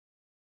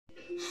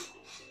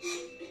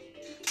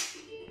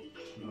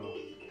No.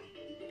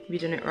 Have you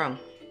done it wrong?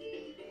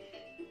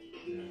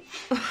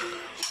 Yeah.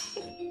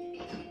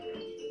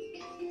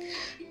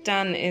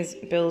 Dan is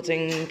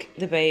building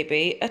the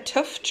baby a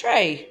TUFF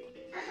tray,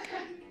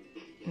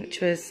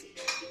 which was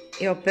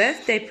your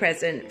birthday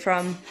present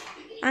from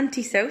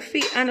Auntie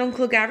Sophie and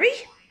Uncle Gary.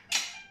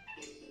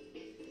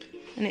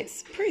 And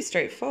it's pretty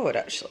straightforward,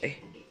 actually.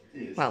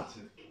 Well,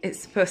 it's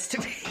supposed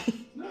to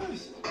be. No,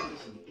 it's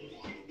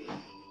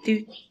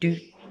Do, do,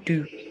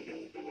 do.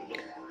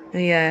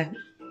 The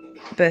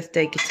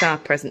birthday guitar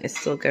present is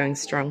still going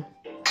strong.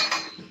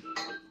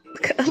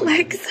 Look at her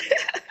legs.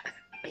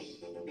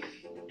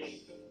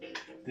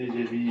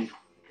 DJ Beep.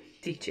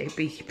 DJ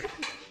Beep.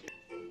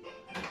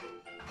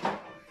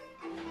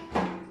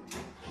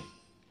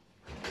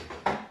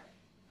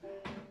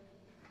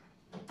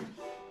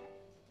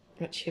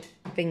 Watch your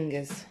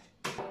fingers.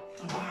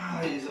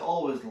 Why is it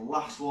always the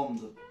last one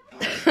to...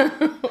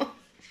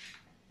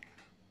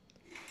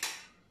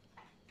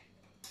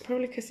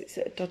 Probably because it's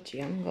at a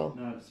dodgy angle.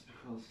 No, it's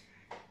because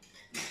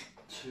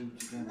it's two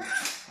together.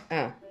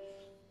 Oh.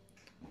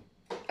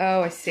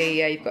 Oh, I see.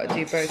 Yeah, you've got to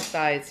do both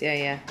sides. Yeah,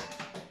 yeah.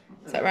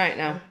 Is that right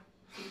now?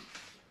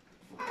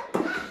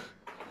 Then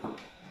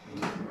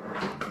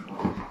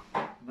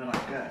I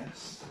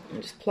guess...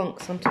 It just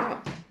plonks on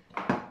top.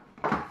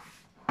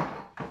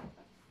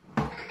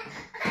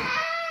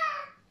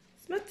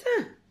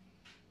 Smutter!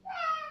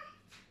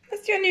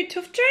 That's your new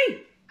TUFF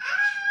tray.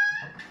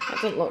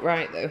 That doesn't look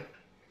right, though.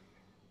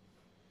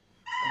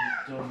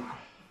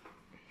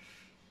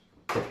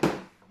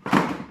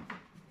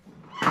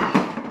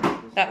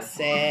 That's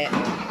it.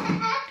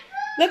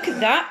 Look at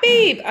that,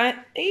 babe. Are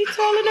you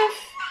tall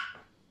enough?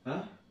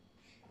 Huh?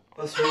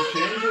 That's what's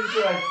changing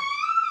today.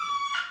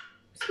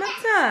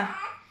 Smutter,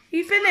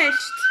 you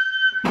finished?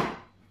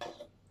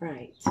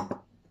 Right.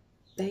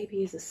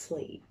 Baby is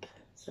asleep,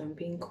 so I'm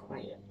being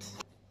quiet.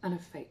 And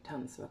I've faked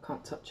hands, so I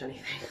can't touch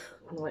anything.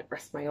 I'm like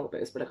rest my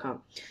elbows, but I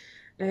can't.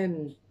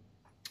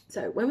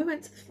 So when we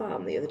went to the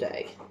farm the other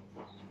day,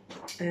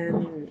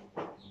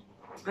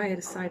 I had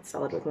a side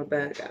salad with my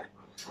burger,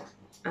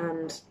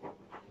 and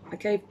I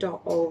gave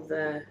Dot all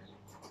the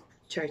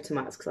cherry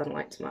tomatoes because I don't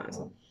like tomatoes,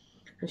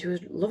 and she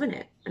was loving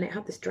it, and it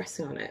had this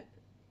dressing on it.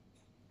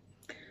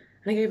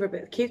 And I gave her a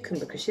bit of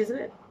cucumber because she's a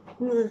bit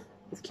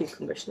with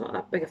cucumber. She's not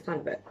that big a fan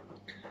of it,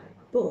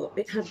 but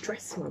it had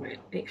dressing on it.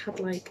 It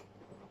had like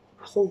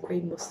a whole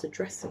grain mustard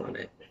dressing on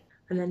it.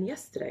 And then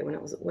yesterday when I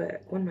was at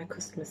work, one of my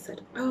customers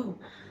said, "Oh,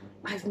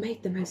 I've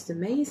made the most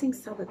amazing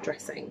salad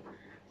dressing.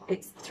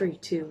 It's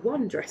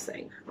 3-2-1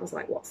 dressing." I was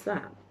like, "What's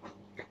that?"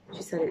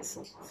 She said it's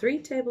 3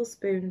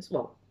 tablespoons,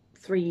 well,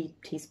 3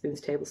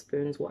 teaspoons,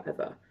 tablespoons,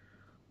 whatever.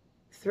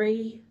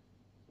 3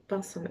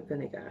 balsamic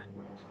vinegar,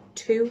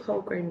 2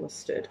 whole grain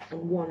mustard,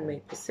 and 1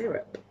 maple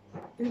syrup.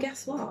 And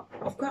guess what?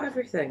 I've got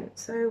everything,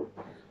 so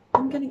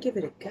I'm going to give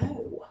it a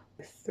go.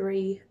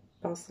 3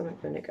 balsamic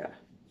vinegar.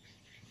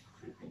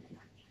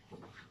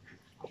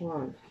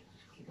 1,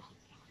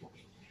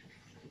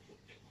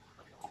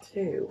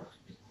 2,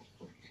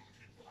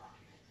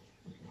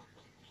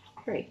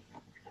 3.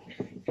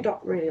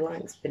 Dot really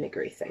likes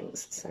vinegary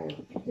things, so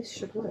this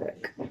should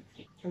work.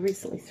 I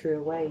recently threw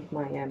away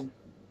my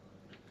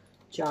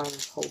jar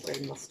of whole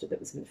grain mustard that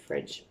was in the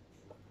fridge,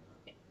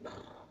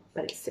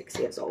 but it's 6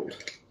 years old.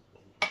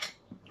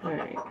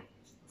 Alright,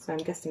 so I'm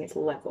guessing it's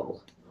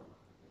level.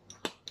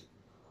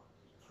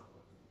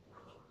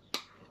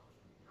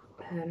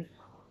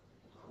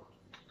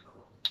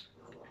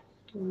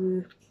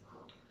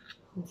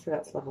 So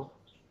that's level.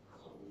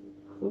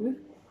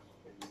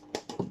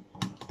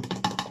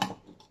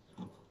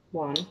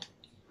 1.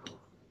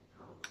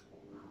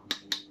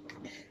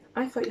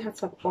 I thought you had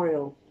to have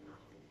oil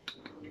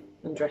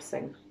and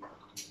dressing,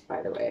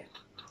 by the way,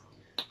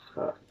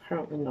 but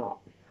apparently not.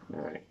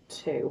 Alright,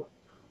 2.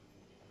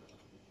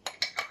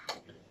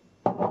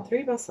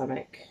 3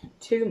 balsamic,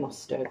 2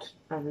 mustard,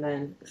 and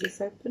then, is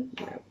this open?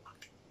 No.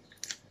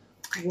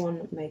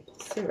 1 maple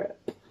syrup.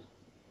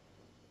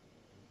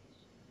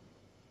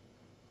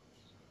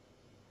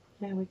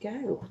 There we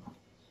go.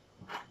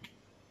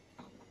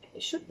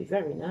 It should be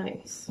very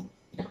nice,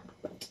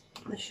 but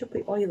there should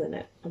be oil in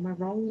it. Am I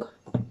wrong?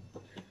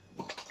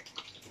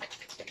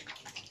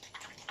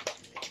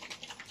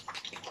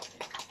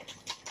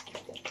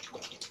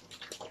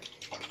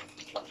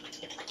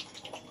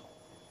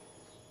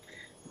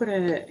 I've got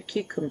a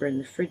cucumber in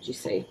the fridge, you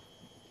see,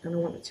 and I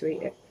wanted to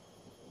eat it.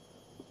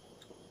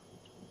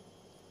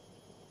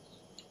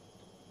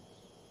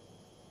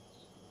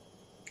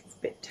 It's a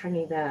bit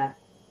tangy there.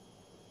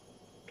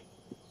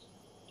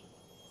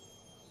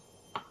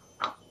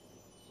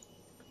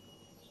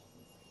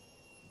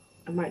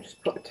 I might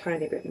just put a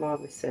tiny bit more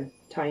of this in.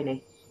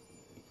 Tiny.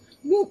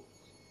 Woo!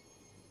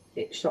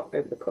 It shot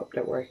over the cup,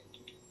 don't worry.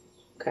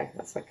 Okay,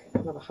 that's like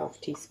another ½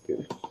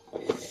 teaspoon.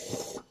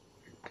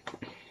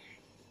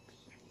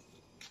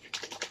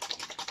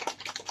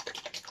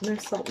 No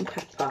salt and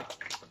pepper.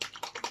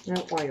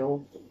 No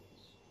oil.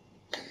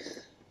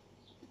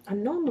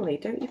 And normally,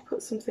 don't you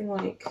put something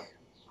like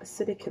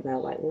acidic in there,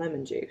 like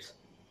lemon juice.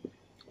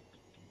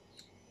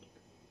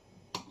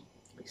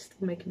 It's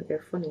still making me go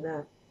funny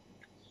there.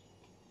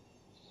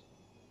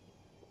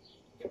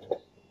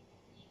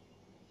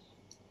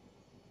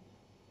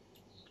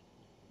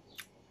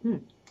 I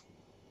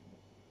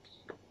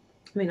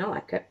mean, I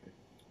like it.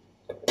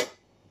 It's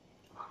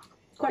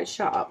quite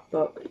sharp,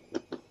 but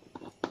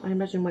I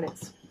imagine when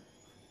it's,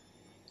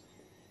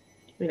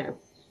 you know,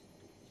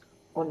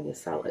 on your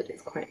salad,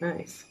 it's quite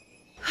nice.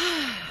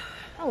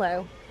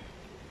 Hello.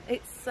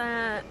 It's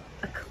a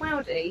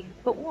cloudy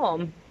but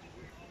warm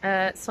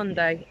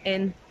Sunday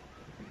in,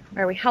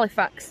 where are we?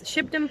 Halifax,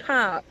 Shibden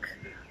Park.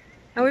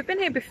 And we've been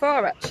here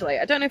before actually.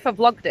 I don't know if I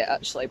vlogged it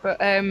actually, but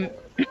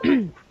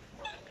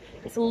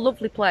it's a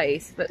lovely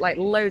place, but like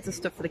loads of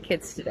stuff for the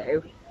kids to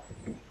do.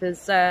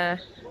 There's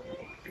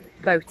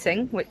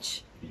boating,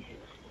 which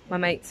my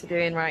mates are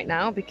doing right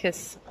now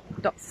because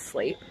Dot's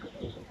asleep,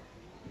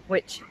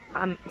 which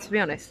to be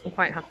honest, I'm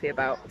quite happy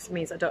about. This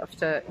means I don't have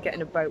to get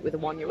in a boat with a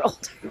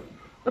 1-year-old.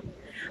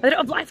 I don't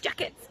have life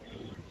jackets.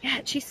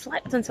 Yeah, she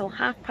slept until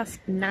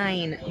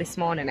 9:30 this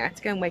morning. I had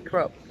to go and wake her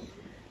up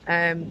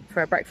for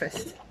her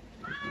breakfast.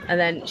 And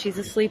then she's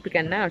asleep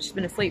again now. She's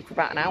been asleep for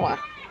about an hour.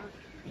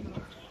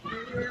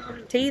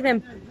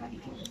 Teething.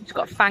 She's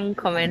got a fan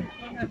coming.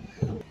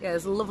 Yeah,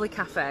 there's a lovely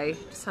cafe.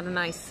 Just had a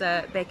nice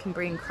bacon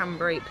brie and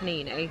cranberry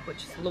panini,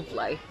 which is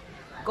lovely.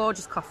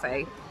 Gorgeous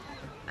coffee.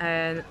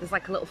 There's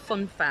like a little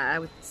fun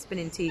fair with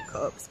spinning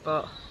teacups,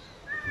 but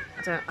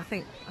I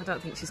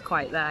don't think she's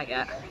quite there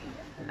yet.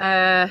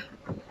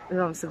 There's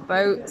obviously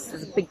boats.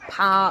 There's a big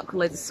park,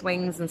 loads of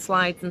swings and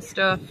slides and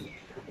stuff.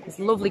 There's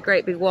a lovely,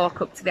 great big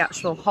walk up to the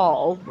actual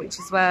hall, which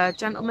is where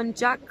Gentleman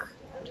Jack.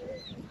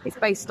 It's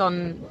based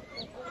on,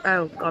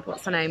 oh God,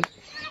 what's her name?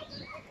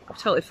 I've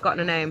totally forgotten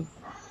her name.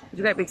 There's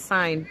a great big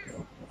sign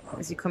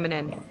as you're coming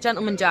in.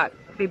 Gentleman Jack,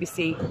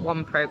 BBC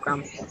One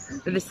programme.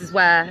 But this is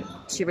where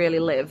she really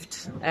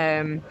lived.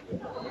 And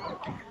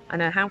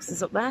her house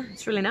is up there.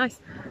 It's really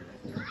nice.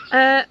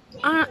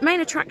 Our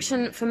main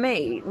attraction for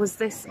me was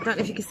this, I don't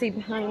know if you can see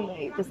behind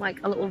me, there's like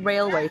a little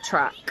railway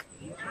track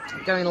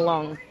going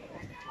along.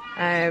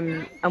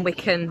 And we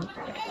can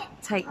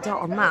take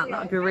Dot on that.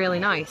 That would be really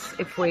nice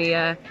if we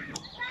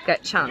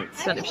get a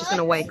chance. I don't know if she's going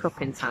to wake up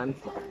in time.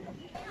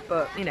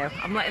 But, you know,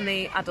 I'm letting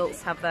the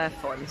adults have their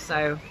fun,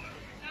 so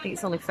I think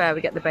it's only fair we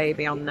get the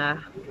baby on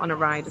a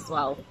ride as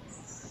well.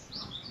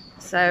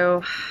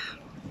 So,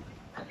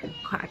 I'm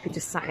quite happy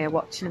just sat here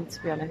watching him,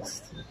 to be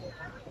honest.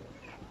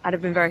 I'd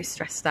have been very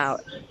stressed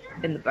out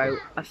in the boat,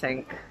 I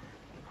think.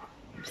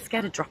 I'm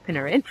scared of dropping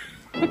her in.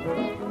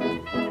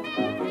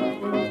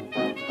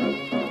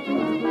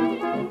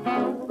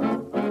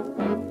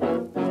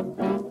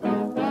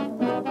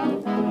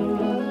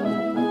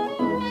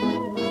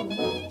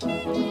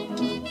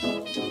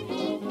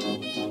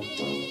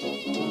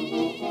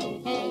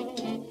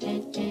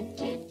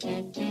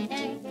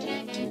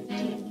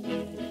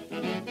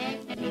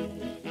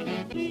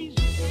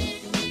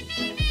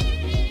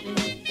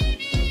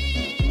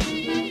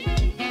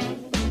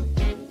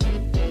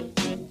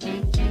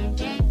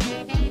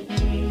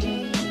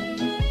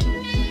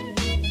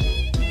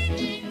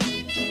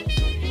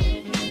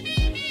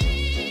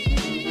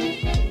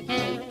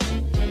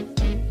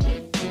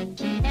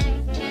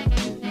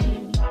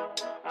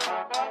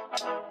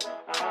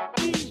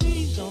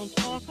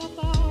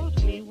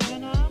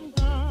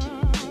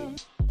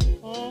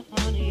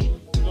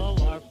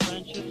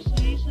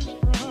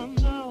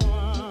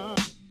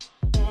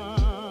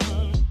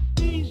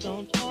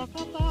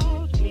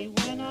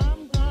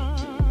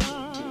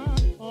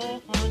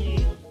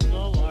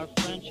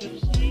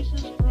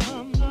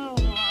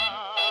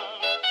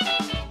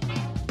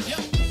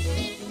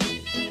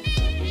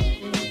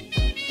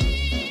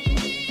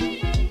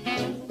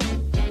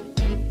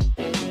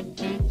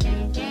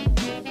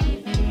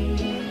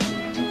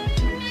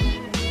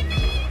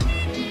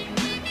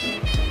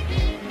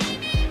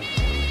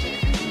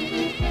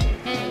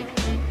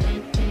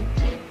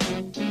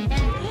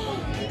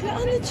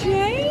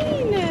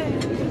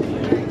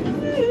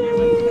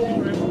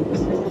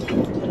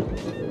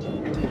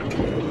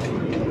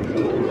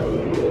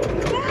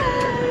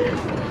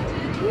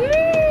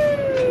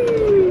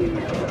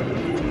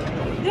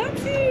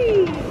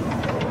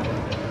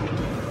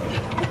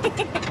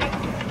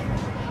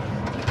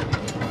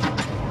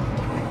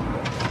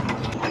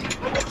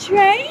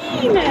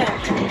 Train!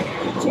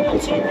 Choo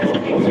choo!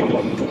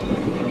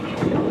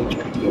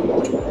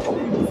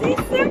 This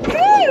is so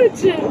good!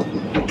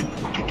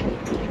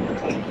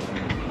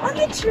 On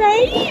the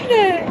train!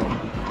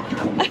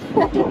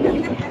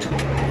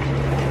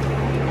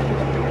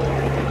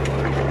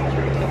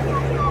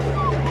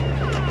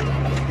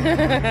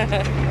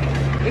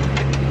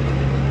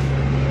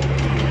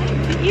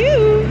 You!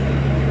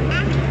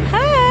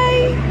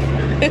 Hi!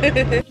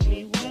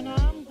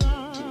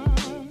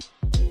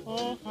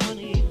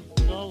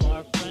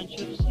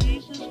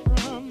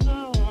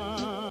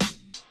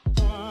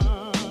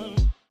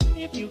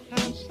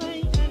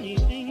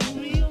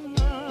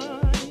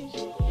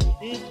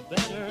 It's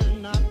better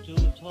not to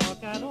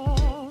talk at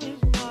all,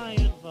 is my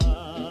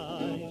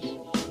advice.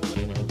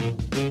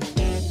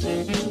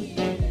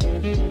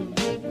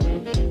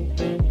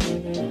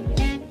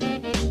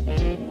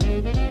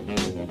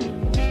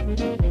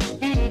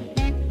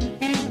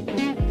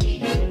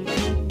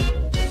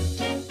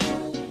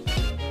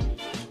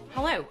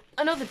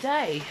 Another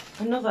day,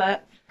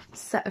 another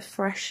set of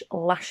fresh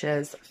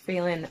lashes,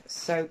 feeling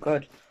so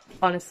good.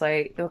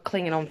 Honestly, they were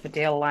clinging on for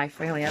dear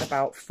life. I only had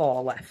about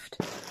 4 left.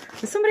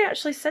 And somebody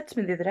actually said to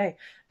me the other day,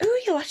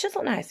 "Oh, your lashes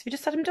look nice. Have you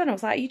just had them done?" I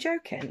was like, "Are you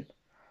joking?"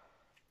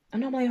 I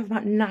normally have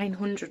about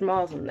 900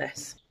 more than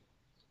this.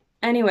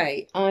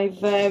 Anyway, I've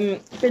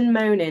been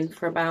moaning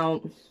for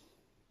about,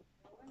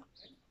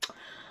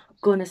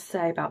 gonna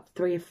say about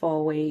 3 or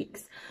 4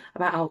 weeks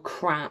about how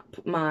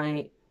crap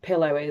my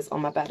pillow is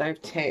on my bed. I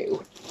have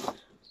 2.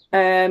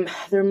 They're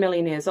a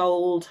million years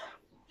old.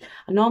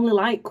 I normally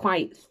like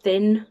quite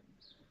thin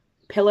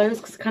pillows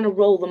because I kind of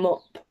roll them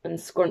up and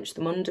scrunch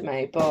them under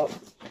me, but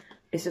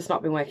it's just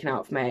not been working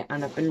out for me,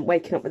 and I've been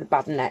waking up with a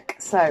bad neck.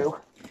 So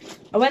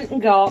I went and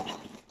got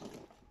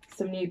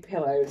some new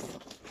pillows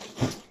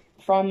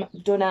from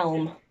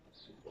Dunelm.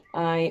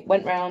 I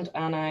went round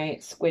and I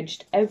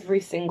squidged every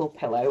single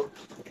pillow,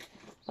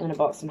 and then I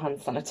bought some hand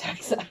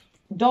sanitizer.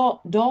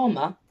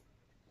 Dormer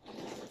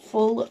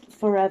Full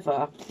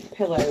Forever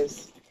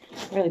pillows.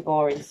 Really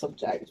boring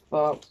subject,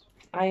 but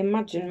I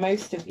imagine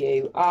most of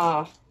you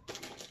that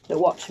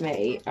watch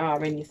me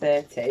are in your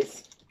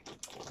 30s,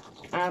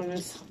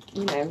 and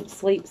you know,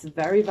 sleep's a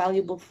very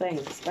valuable thing,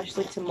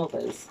 especially to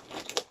mothers.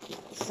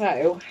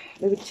 So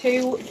there were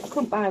 2, I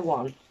couldn't buy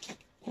one.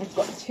 I've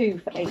got 2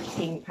 for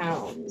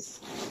 £18.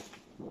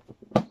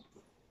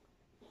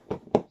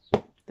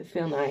 They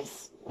feel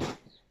nice.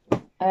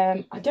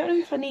 I don't know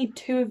if I need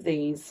 2 of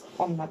these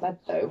on my bed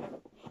though.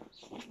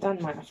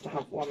 Dan might have to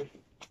have one.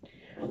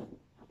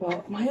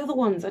 But my other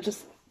ones are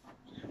just...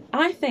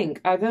 I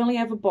think I've only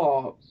ever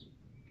bought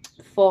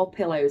 4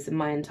 pillows in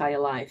my entire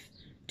life.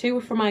 2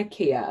 were from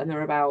IKEA and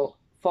they're about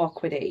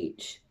 £4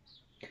 each.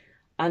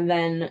 And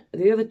then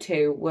the other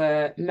 2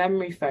 were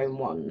memory foam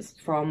ones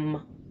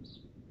from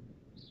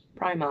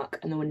Primark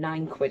and they were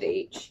 £9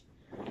 each.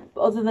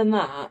 But other than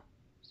that,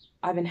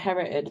 I've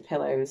inherited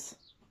pillows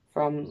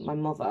from my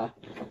mother.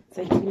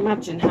 So you can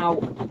imagine how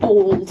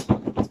old,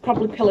 there's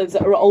probably pillows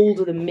that are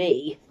older than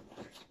me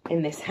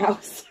in this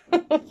house.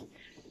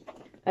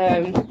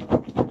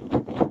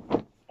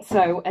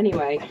 So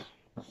anyway,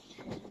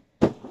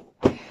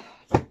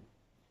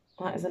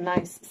 that is a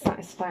nice,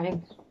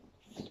 satisfying,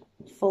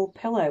 full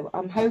pillow.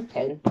 I'm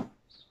hoping, I'm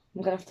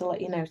going to have to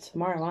let you know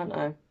tomorrow, aren't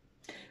I?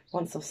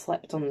 Once I've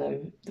slept on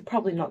them. They're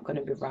probably not going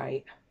to be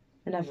right.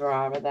 They never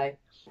are they?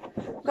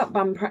 I've got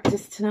band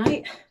practice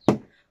tonight.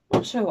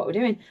 Not sure what we're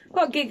doing. I've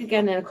got a gig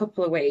again in a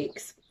couple of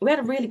weeks. We had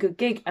a really good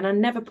gig and I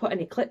never put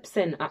any clips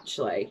in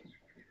actually.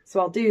 So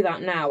I'll do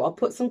that now. I'll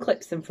put some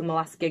clips in from the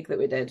last gig that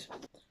we did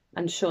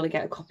and surely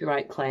get a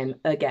copyright claim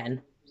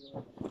again.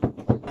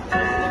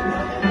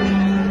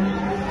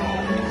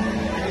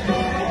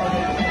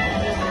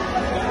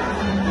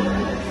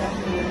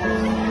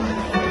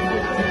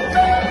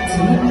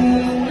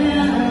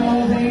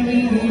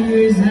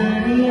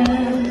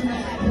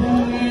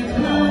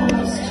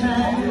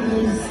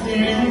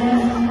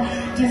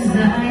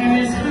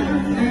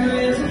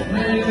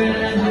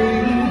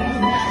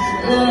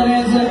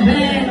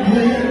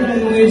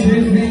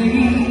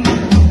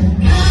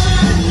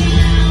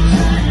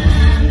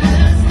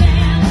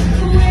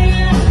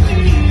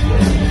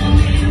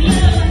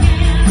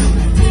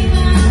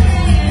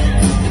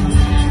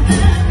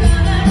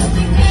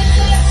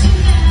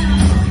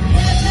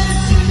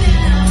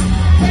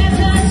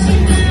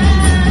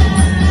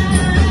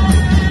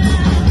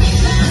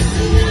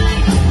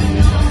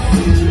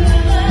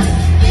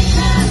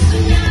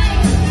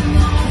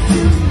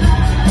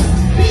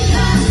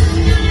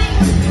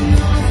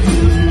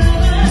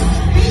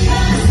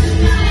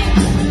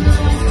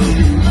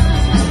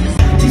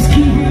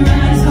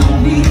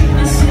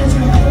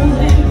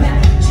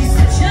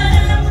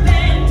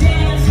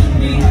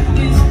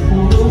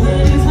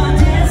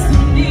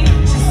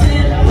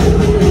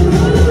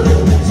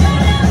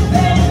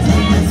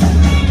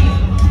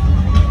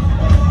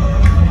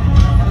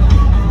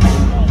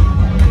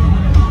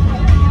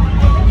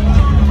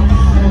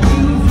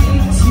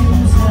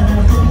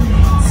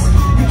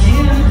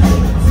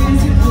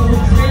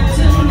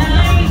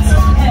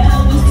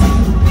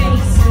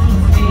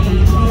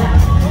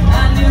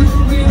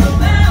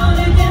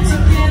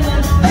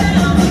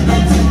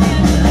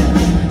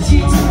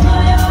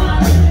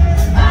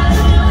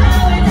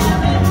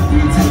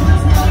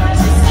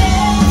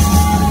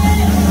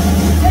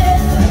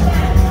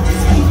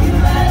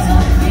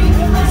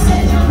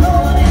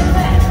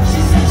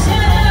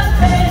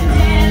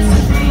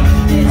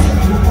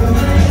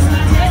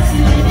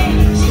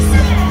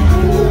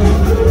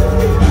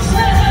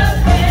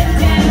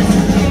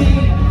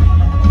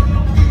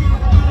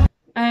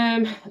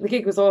 The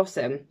gig was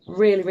awesome,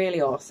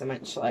 really awesome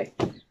actually.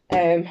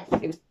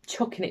 It was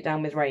chucking it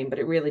down with rain, but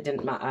it really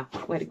didn't matter.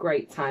 We had a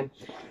great time.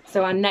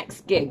 So our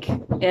next gig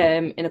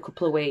in a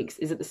couple of weeks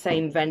is at the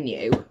same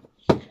venue.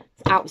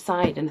 It's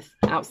outside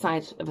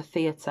of a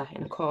theatre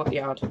in a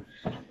courtyard.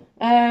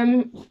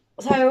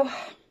 So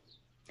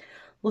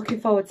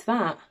looking forward to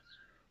that.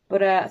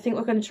 But I think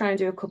we're going to try and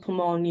do a couple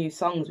more new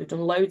songs. We've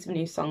done loads of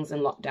new songs in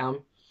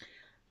lockdown,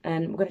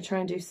 and we're going to try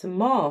and do some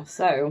more.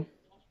 So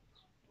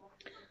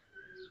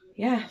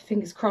yeah,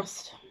 fingers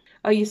crossed.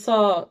 Oh, you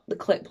saw the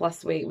clip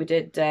last week. We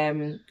did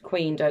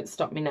Queen, Don't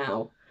Stop Me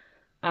Now.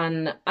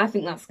 And I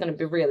think that's going to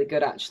be really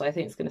good, actually. I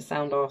think it's going to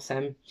sound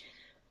awesome.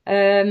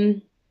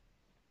 But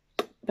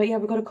yeah,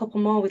 we've got a couple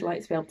more we'd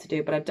like to be able to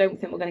do, but I don't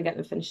think we're going to get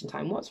them finished in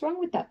time. What's wrong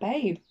with that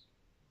babe?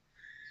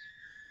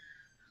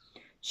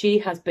 She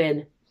has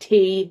been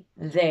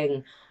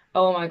teething.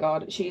 Oh my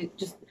God, she's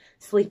just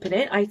sleeping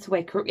in. I had to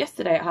wake her up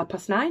yesterday at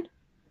 9:30.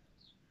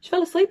 She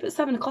fell asleep at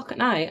 7 o'clock at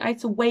night. I had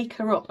to wake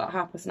her up at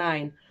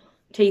 9:30.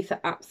 Teeth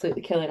are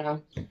absolutely killing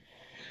her.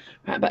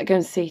 Right, I better go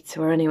and see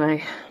to her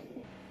anyway.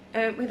 We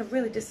had a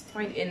really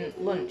disappointing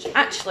lunch.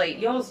 Actually,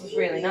 yours was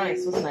really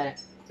nice, wasn't it?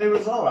 It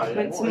was alright.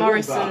 Went to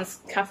Morrison's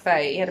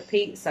cafe. He had a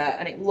pizza,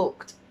 and it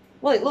looked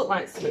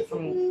like something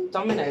from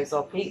Domino's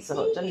or Pizza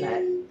Hut, didn't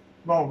it?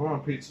 No, we're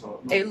on Pizza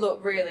Hut. No. It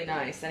looked really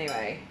nice,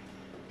 anyway.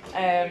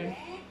 And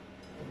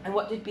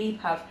what did Beeb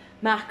have?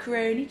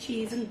 Macaroni,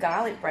 cheese, and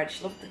garlic bread.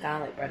 She loved the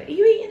garlic bread. Are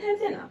you eating her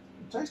dinner?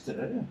 I tasted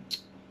it, yeah.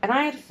 And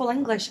I had full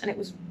English, and it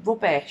was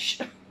rubbish.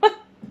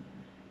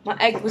 My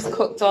egg was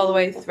cooked all the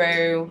way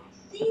through.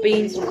 The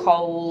beans were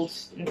cold,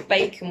 and the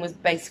bacon was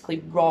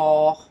basically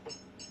raw.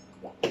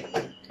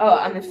 Oh,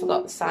 and they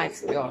forgot the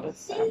sides that we ordered.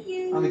 So.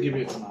 And they give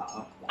you a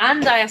tomato.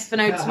 And I asked for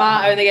no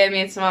tomato, and they gave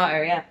me a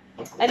tomato. Yeah.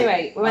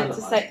 Anyway, we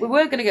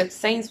were going to go to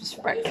Sainsbury's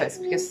for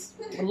breakfast because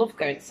we love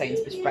going to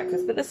Sainsbury's for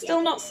breakfast, but they're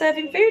still not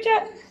serving food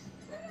yet.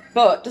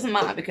 But it doesn't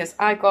matter because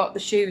I got the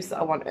shoes that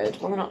I wanted.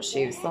 Well, they're not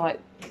shoes; they're like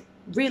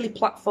really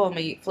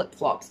platformy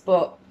flip-flops,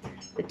 but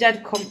they're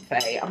dead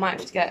comfy. I might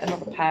have to get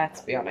another pair,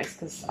 to be honest,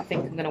 because I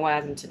think I'm going to wear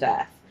them to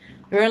death.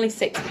 They're only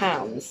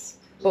 £6,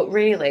 but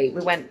really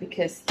we went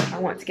because I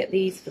wanted to get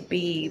these for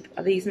Beeb.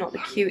 Are these not the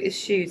cutest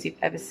shoes you've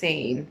ever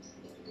seen?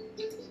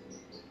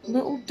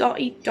 Little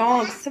dotty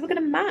dogs. So we're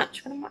going to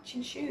match. We're going to match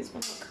in shoes.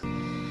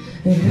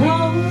 An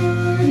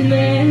old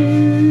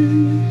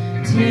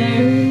man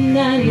turned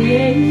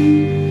 98.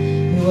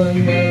 He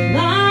won the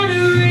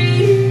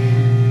lottery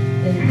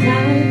and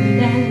died the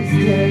next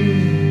day.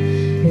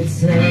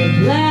 It's a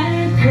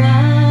black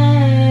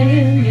fly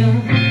in your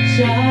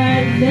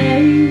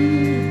Chardonnay.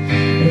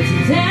 It's a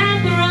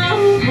death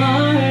row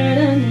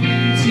pardon,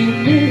 2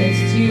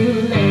 minutes too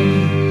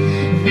late.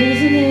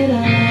 Isn't it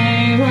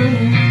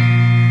ironic?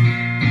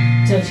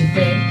 Don't you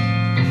think?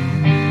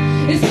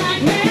 It's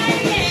like rain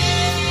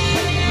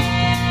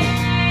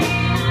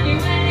on your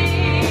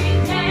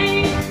wedding day.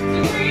 To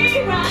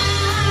rewrite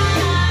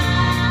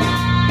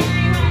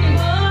when you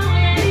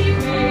already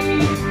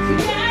prayed. To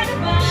get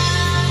by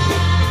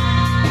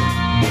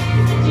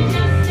that you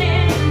just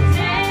didn't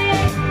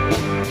take.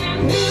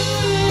 And who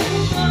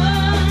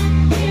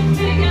can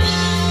figure?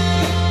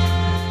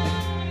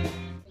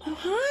 Oh,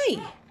 hi.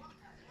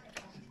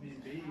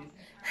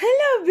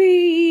 Hello,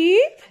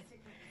 Beeb.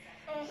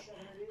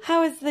 How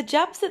was the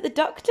jabs at the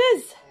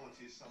doctor's?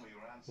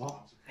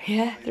 What?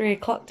 Yeah, 3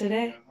 o'clock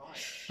today.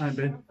 I ain't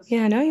been.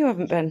 Yeah, I know you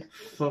haven't been.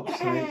 Fuck's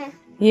sake.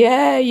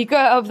 Yeah, you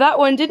got out of that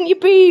one, didn't you,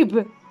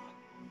 Beeb?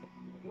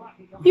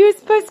 You were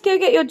supposed to go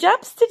get your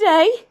jabs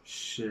today.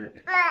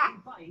 Shit.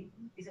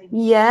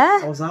 Yeah?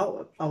 I was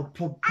out. I was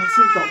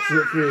passing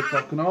doctors at 3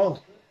 o'clock and all.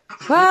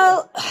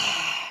 Well,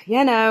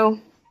 you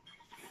know.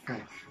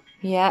 Oh,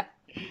 Yeah.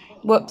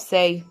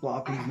 Whoopsie.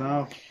 what happens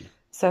now?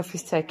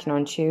 Sophie's taking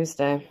on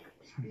Tuesday.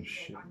 Oh,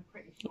 shit.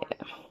 Yeah.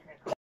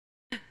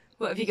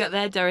 What have you got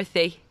there,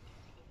 Dorothy?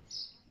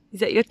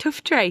 Is that your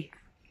TUFF tray?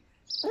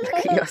 Look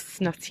at your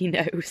snotty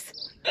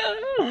nose.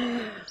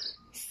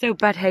 So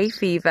bad hay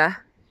fever.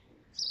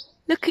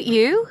 Look at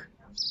you.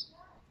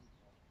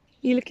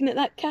 You looking at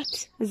that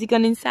cat? Has he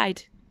gone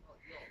inside?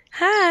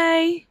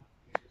 Hi.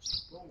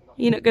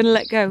 You're not going to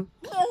let go?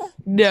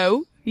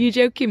 No? You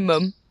joking,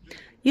 Mum?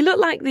 You look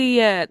like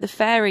the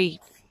fairy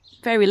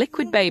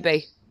liquid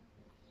baby.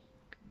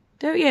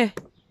 Don't you?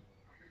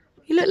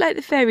 You look like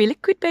the fairy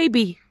liquid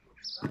baby.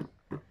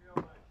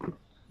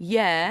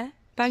 Yeah.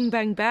 Bang,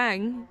 bang,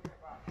 bang.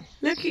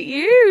 Look at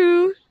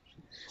you.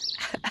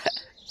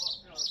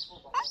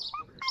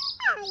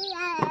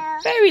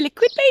 Fairy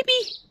liquid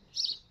baby.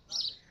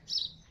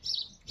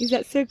 Is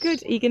that so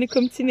good? Are you going to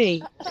come to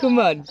me? Come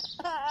on.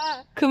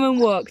 Come and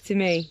walk to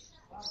me.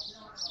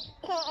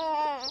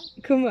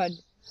 Come on.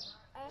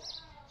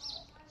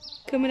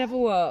 Come and have a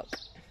walk.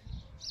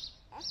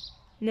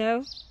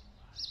 No?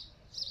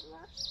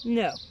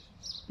 No.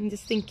 I'm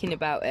just thinking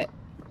about it.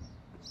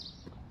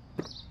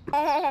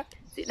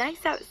 Is it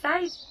nice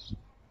outside? Is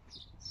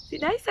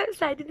it nice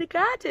outside in the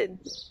garden?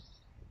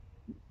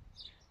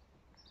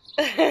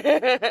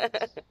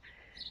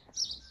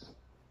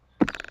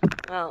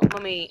 Well,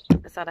 Mummy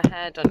has had her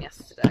hair done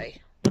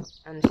yesterday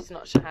and she's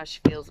not sure how she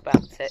feels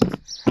about it.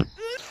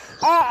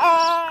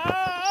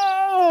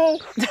 Are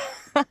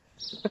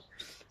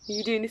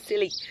you doing a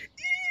silly?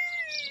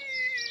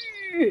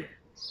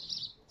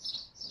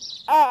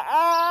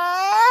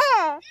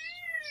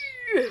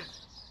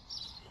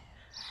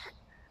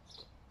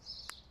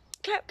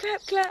 Clap,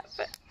 clap, clap.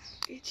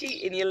 You're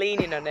cheating, you're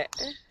leaning on it.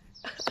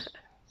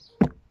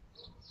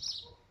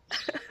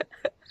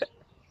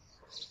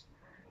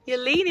 You're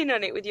leaning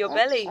on it with your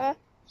belly.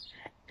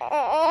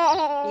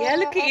 Yeah,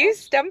 look at you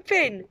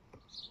stamping.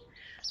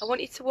 I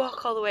want you to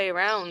walk all the way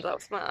around. That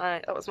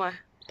was my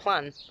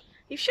plan.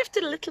 You've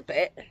shifted a little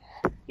bit.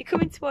 You're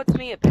coming towards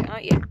me a bit,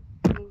 aren't you?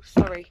 Oh,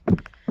 sorry.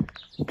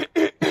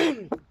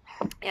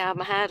 Yeah, I had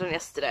my hair done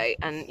yesterday,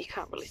 and you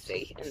can't really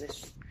see in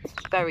this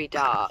very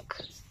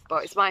dark.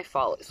 But it's my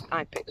fault.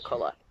 I picked the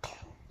colour.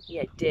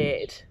 Yeah, I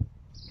did.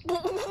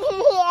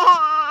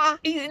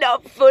 He's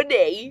not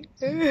funny.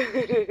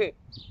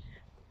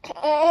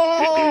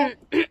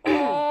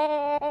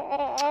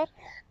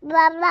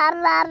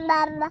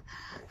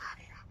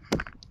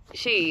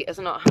 She has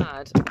not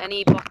had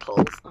any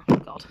bottles. Oh my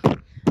god.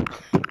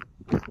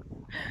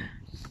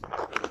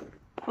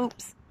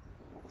 Oops.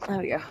 There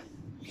we go.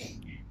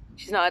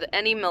 She's not had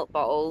any milk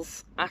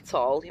bottles at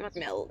all. You've had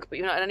milk, but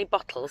you've not had any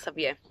bottles, have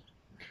you?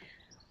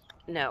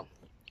 No.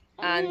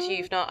 And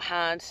you've not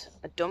had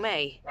a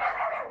dummy.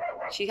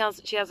 She has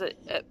it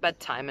at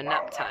bedtime and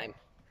nap time.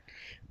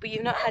 But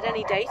you've not had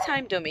any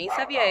daytime dummies,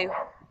 have you?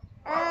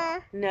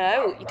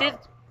 No. You did.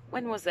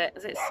 When was it?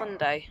 Was it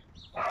Sunday?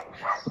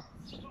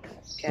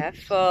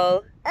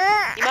 Careful.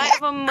 You might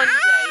have on Monday.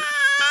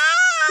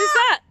 Who's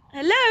that?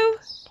 Hello?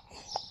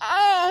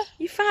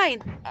 You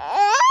fine?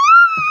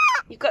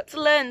 You've got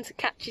to learn to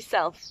catch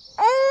yourself.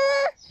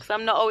 Because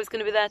I'm not always going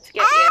to be there to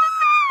get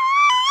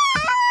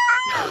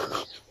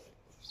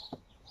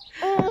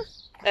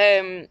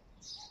you.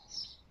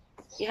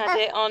 You had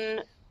it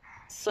on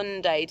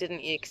Sunday,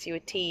 didn't you? Because you were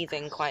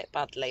teething quite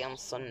badly on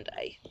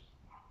Sunday.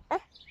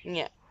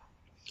 Yeah.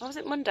 Or was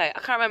it Monday? I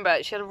can't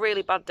remember. She had a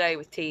really bad day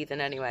with teething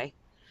anyway.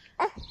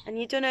 And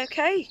you done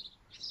okay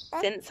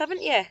since,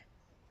 haven't you? Are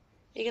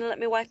you going to let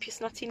me wipe your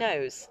snotty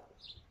nose?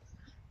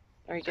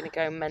 Or are you going to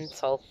go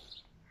mental?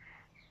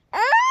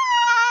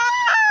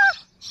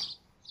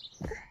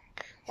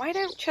 Why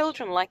don't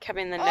children like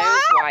having their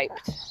nose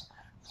wiped?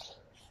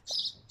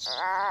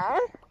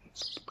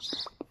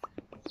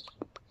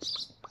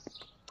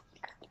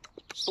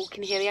 Oh,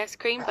 can you hear the ice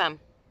cream van?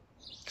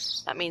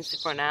 That means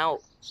they've run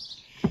out.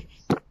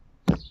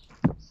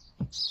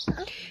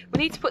 We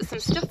need to put some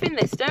stuff in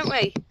this, don't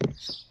we?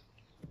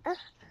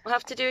 We'll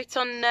have to do it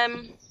on,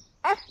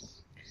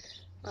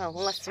 well,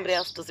 unless somebody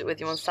else does it with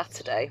you on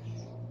Saturday.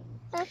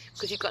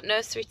 Because you've got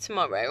nursery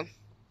tomorrow.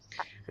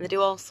 And they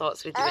do all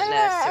sorts with you at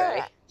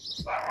nursery.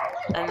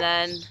 And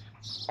then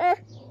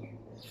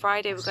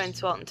Friday we're going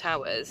to Alton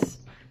Towers.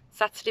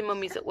 Saturday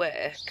mummy's at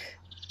work.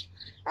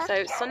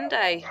 So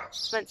Sunday,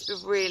 it's meant to be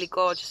really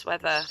gorgeous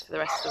weather for the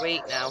rest of the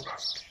week now.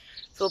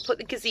 So we'll put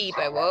the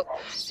gazebo up,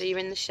 so you're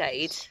in the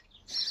shade.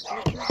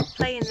 And you can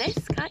play in this,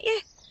 can't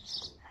you?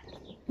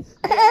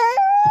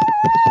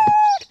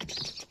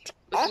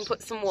 We can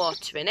put some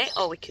water in it,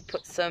 or we could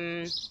put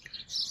some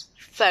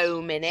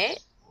foam in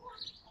it.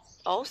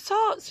 All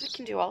sorts, we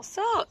can do all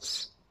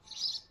sorts.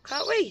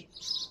 Can't we?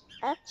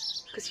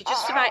 Because you're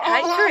just the right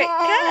height for it,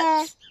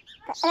 cat.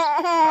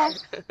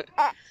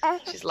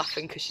 She's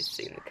laughing because she's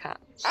seen the cat.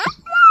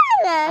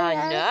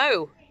 I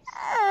know.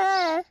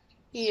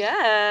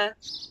 Yeah.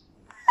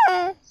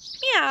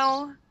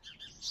 Meow.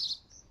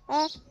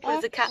 What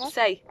does the cat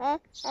say?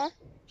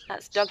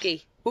 That's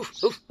doggy.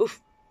 Oof, oof,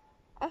 oof.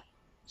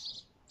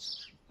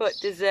 What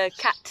does a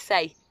cat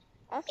say?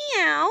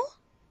 Meow.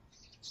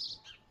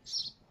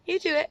 You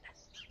do it.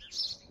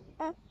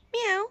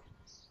 Meow.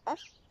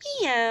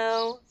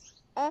 Meow.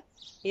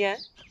 Yeah.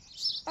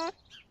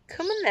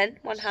 Come on then,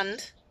 one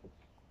hand.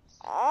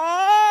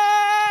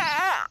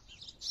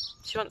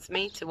 She wants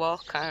me to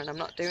walk her and I'm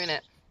not doing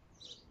it.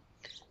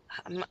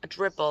 I'm a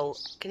dribble.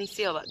 Can you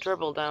see all that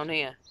dribble down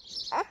here?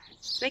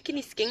 It's making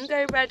your skin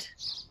go red.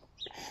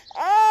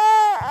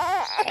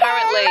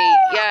 Apparently,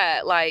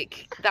 yeah,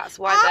 like, that's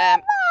why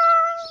they're...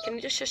 Can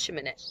you just shush a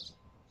minute?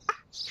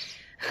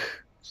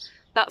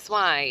 That's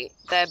why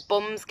their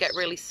bums get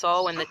really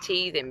sore when they're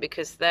teething,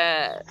 because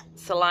their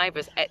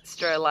saliva's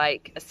extra,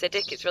 like,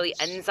 acidic. It's really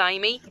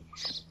enzymy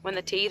when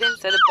they're teething,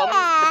 so the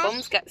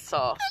bums get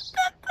sore.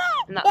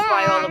 And that's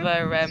why all of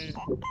her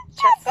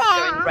chest is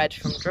going red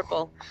from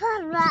dribble.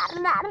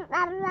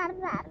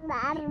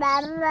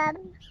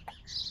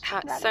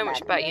 It's so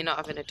much better you're not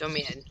having a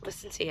dummy in.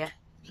 Listen to you.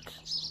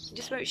 You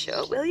just won't shut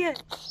up, will you?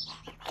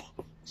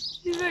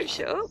 You won't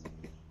shut up.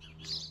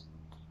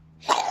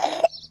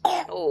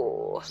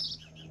 Oh.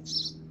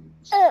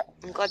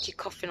 I'm glad you're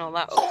coughing all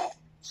that up.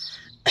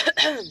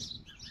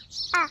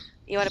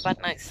 You had a bad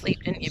night's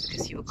sleep, didn't you,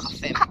 because you were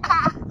coughing?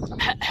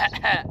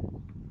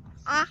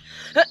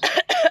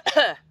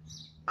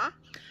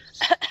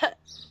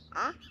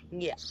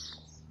 Yeah.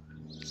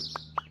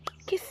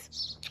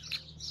 Kiss.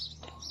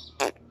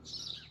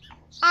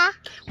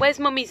 Where's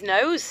Mummy's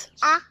nose?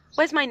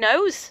 Where's my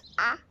nose?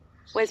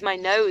 Where's my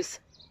nose?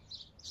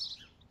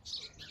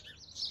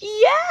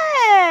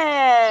 Yes!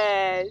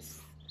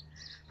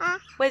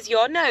 Where's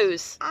your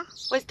nose?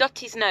 Where's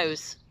Dottie's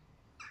nose?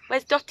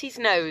 Where's Dottie's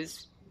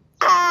nose?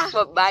 You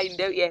want mine,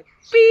 don't you?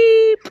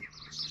 Beep!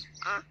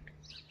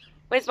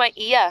 Where's my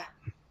ear?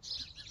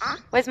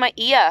 Where's my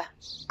ear?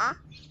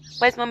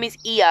 Where's Mummy's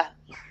ear?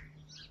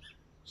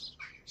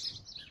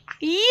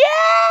 Yeah!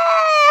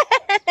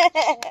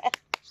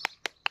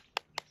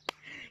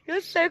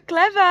 so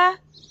clever.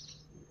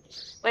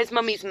 Where's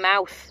Mummy's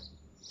mouth?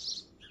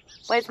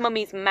 Where's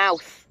Mummy's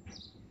mouth?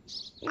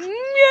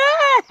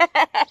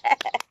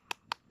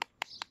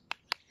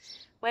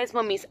 Where's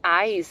Mummy's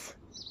eyes?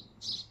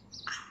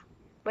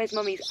 Where's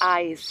Mummy's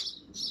eyes?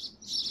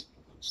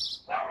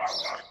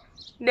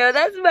 No,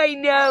 that's my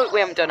nose. We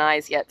haven't done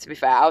eyes yet, to be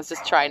fair. I was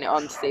just trying it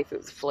on to see if it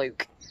was a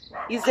fluke.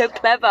 You're so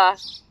clever.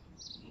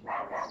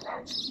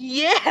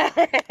 Yeah.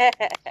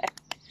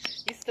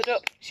 You stood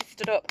up. She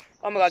stood up.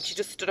 Oh my God, she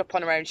just stood up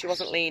on her own. She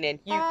wasn't leaning.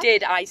 You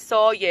did. I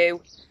saw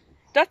you.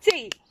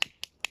 Dottie.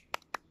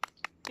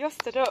 You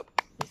stood up.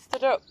 You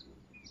stood up.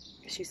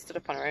 She stood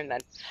up on her own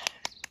then.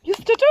 You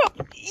stood up.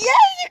 Yeah,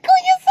 you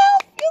got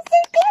yourself. You're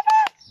so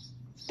clever.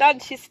 Dan,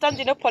 she's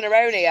standing up on her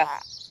own here.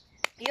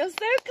 You're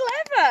so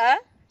clever.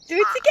 Do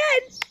it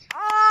again.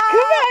 Come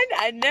on.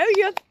 I know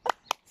you're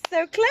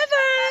so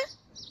clever.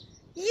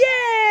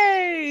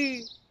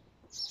 Yay.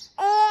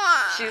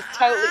 She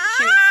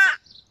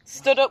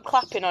stood up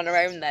clapping on her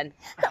own then.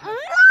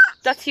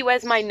 Dottie,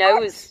 where's my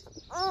nose?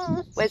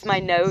 Where's my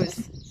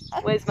nose?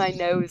 Where's my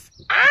nose?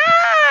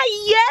 Ah,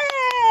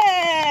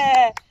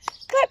 yeah!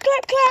 Clap,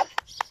 clap, clap.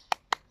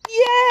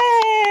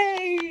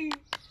 Yay!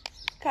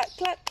 Clap,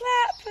 clap,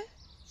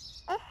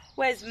 clap.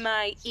 Where's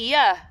my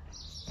ear?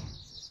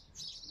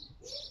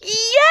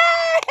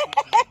 Yay!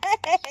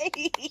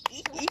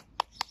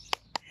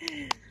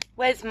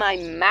 Where's my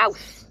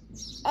mouth?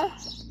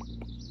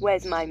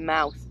 Where's my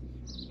mouth?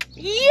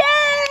 Yay!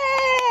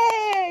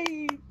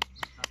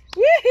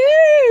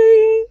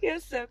 Woohoo! You're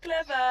so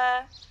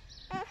clever.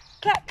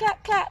 Clap,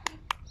 clap, clap.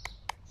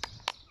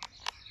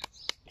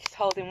 She's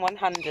holding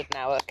one-handed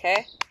now,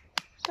 okay?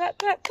 Clap,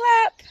 clap,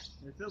 clap.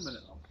 You're filming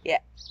it, though?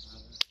 Yeah.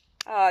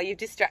 Oh, you're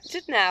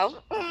distracted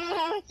now.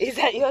 Is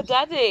that your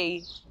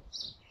daddy?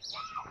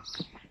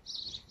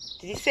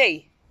 Did you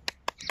see?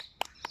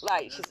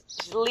 Like,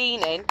 she's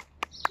leaning.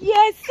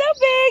 Yeah, it's so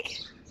big.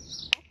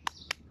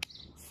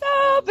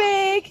 So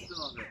big.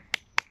 Still on it.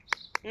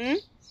 Hmm?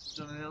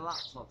 Still on your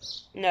laptop.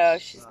 No,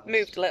 she's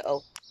moved a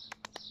little.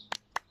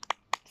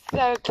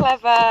 So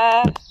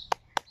clever.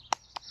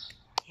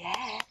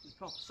 Yeah. You've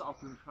got to sit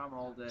up in the camera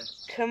all day.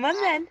 Come on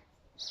then.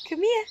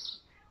 Come here.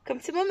 Come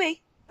to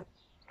Mummy.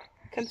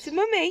 Come to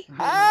Mummy. Come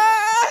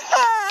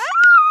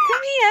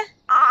here.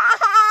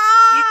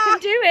 You can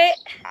do it.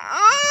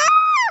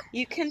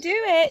 You can do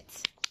it.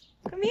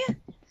 Come here.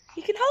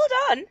 You can hold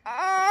on.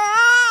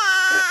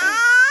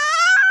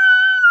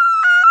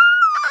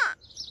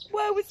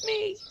 Woe is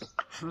me.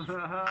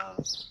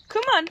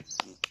 Come on.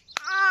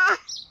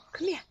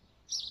 Come here.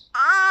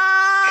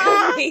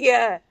 Come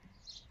here.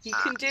 You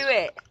can do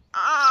it.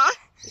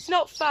 It's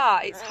not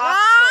far. It's half a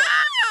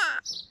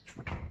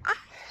foot.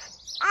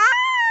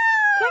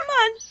 Come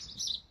on.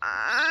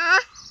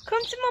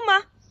 Come to Mama.